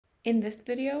In this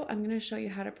video, I'm going to show you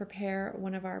how to prepare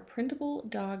one of our printable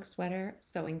dog sweater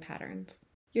sewing patterns.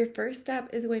 Your first step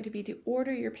is going to be to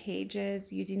order your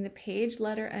pages using the page,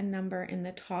 letter, and number in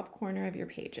the top corner of your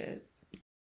pages.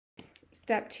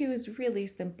 Step 2 is really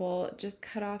simple. Just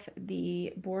cut off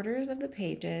the borders of the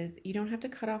pages. You don't have to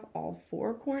cut off all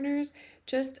 4 corners,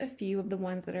 just a few of the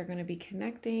ones that are going to be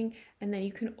connecting, and then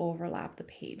you can overlap the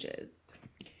pages.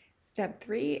 Step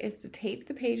 3 is to tape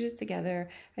the pages together.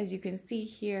 As you can see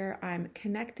here, I'm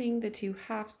connecting the 2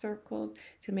 half circles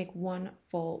to make one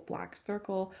full black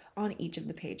circle on each of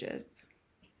the pages.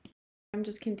 I'm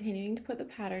just continuing to put the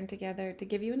pattern together to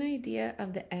give you an idea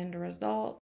of the end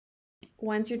result.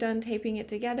 Once you're done taping it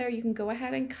together, you can go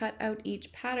ahead and cut out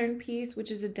each pattern piece,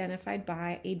 which is identified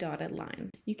by a dotted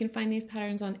line. You can find these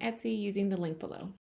patterns on Etsy using the link below.